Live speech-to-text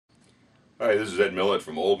Hi, this is Ed Millet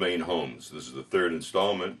from Old Maine Homes. This is the third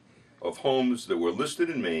installment of homes that were listed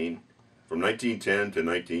in Maine from 1910 to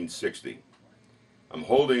 1960. I'm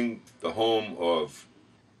holding the home of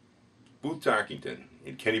Booth Tarkngton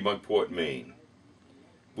in Kennebunkport, Maine.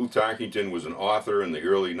 Booth Tarkngton was an author in the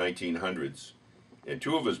early 1900s, and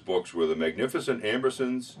two of his books were The Magnificent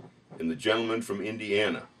Ambersons and The Gentleman from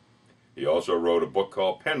Indiana. He also wrote a book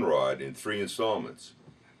called Penrod in 3 installments.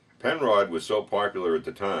 Penrod was so popular at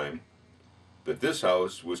the time that this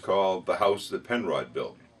house was called the house that Penrod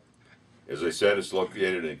built. As I said, it's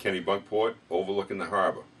located in Kennebunkport, overlooking the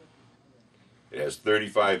harbor. It has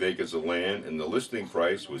 35 acres of land, and the listing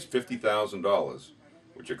price was $50,000,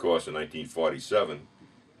 which of course in 1947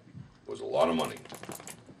 was a lot of money.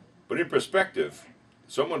 But in perspective,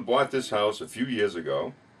 someone bought this house a few years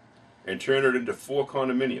ago and turned it into 4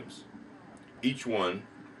 condominiums, each one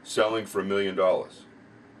selling for $1 million.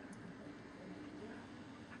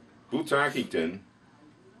 Booth Tarkngton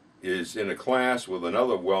is in a class with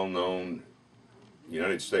another well-known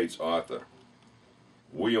United States author,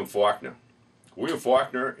 William Faulkner. William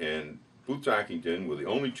Faulkner and Booth Tarkngton were the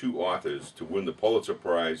only 2 authors to win the Pulitzer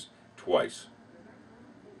Prize twice.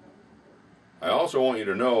 I also want you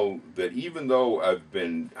to know that even though I've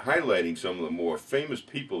been highlighting some of the more famous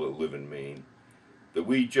people that live in Maine, that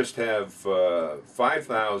we just have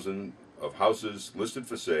 5,000 of houses listed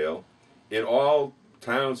for sale in all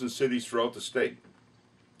towns and cities throughout the state.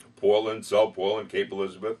 Portland, South Portland, Cape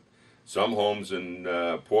Elizabeth, some homes in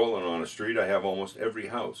Portland on a street. I have almost every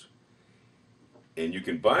house. And you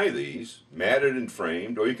can buy these matted and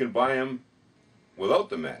framed, or you can buy them without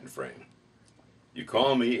the mat and frame. You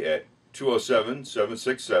call me at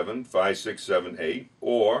 207-767-5678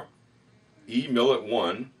 or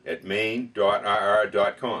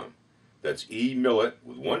emillet1@maine.rr.com. That's emillet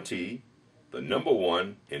with 1 T, the number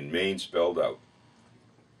 1, and Maine spelled out.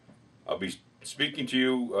 I'll be speaking to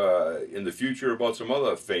you in the future about some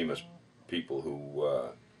other famous people who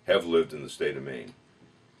have lived in the state of Maine.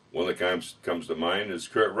 One that comes to mind is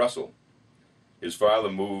Kurt Russell. His father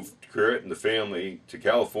moved Kurt and the family to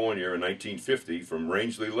California in 1950 from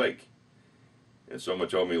Rangeley Lake. And someone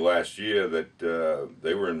told me last year that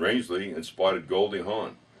they were in Rangeley and spotted Goldie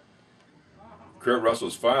Hawn. Kurt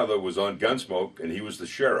Russell's father was on Gunsmoke and he was the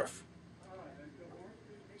sheriff.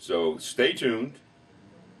 So stay tuned,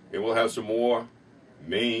 and we'll have some more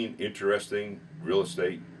Maine interesting real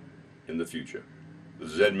estate in the future.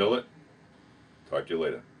 This is Ed Millet. Talk to you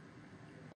later.